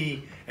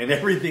Z and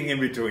everything in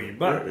between.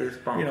 But,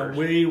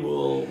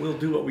 we'll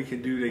do what we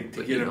can do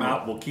to get them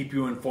out. We'll keep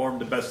you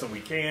informed the best that we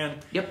can.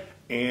 Yep.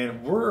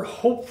 And we're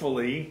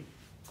hopefully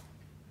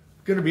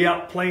going to be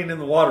out playing in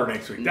the water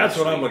next week. That's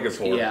what I'm looking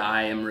for. Yeah,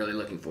 I am really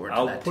looking forward to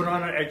that. I'll put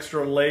on an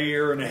extra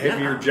layer and a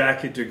heavier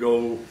jacket to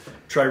go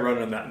try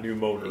running that new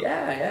motor.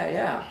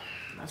 Yeah.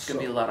 That's going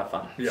to be a lot of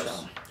fun. Yes.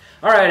 So.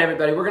 All right,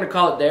 everybody, we're going to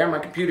call it there. My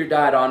computer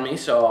died on me,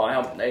 so I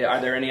hope.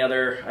 Are there any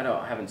other?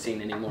 I haven't seen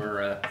any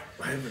more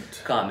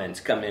comments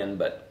come in,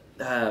 but.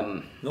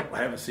 Nope, I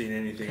haven't seen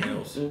anything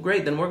else. Well,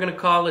 great, then we're going to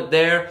call it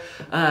there.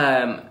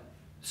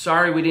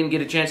 Sorry we didn't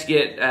get a chance to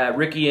get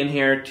Ricky in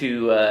here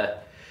to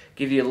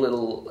give you a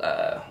little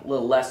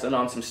lesson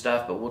on some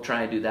stuff, but we'll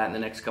try and do that in the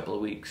next couple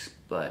of weeks.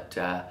 But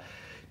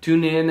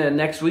tune in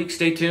next week.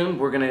 Stay tuned.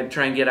 We're going to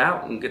try and get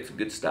out and get some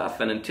good stuff.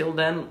 And until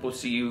then, we'll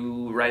see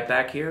you right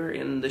back here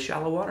in the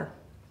shallow water.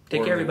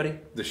 Take care, everybody.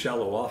 The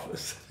shallow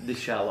office. The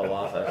shallow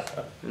office.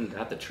 Isn't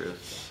that the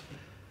truth?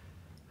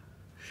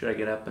 Should I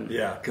get up and...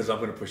 Yeah, because I'm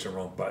going to push the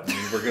wrong button.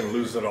 We're going to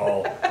lose it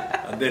all.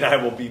 And then I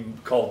will be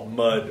called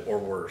mud or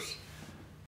worse.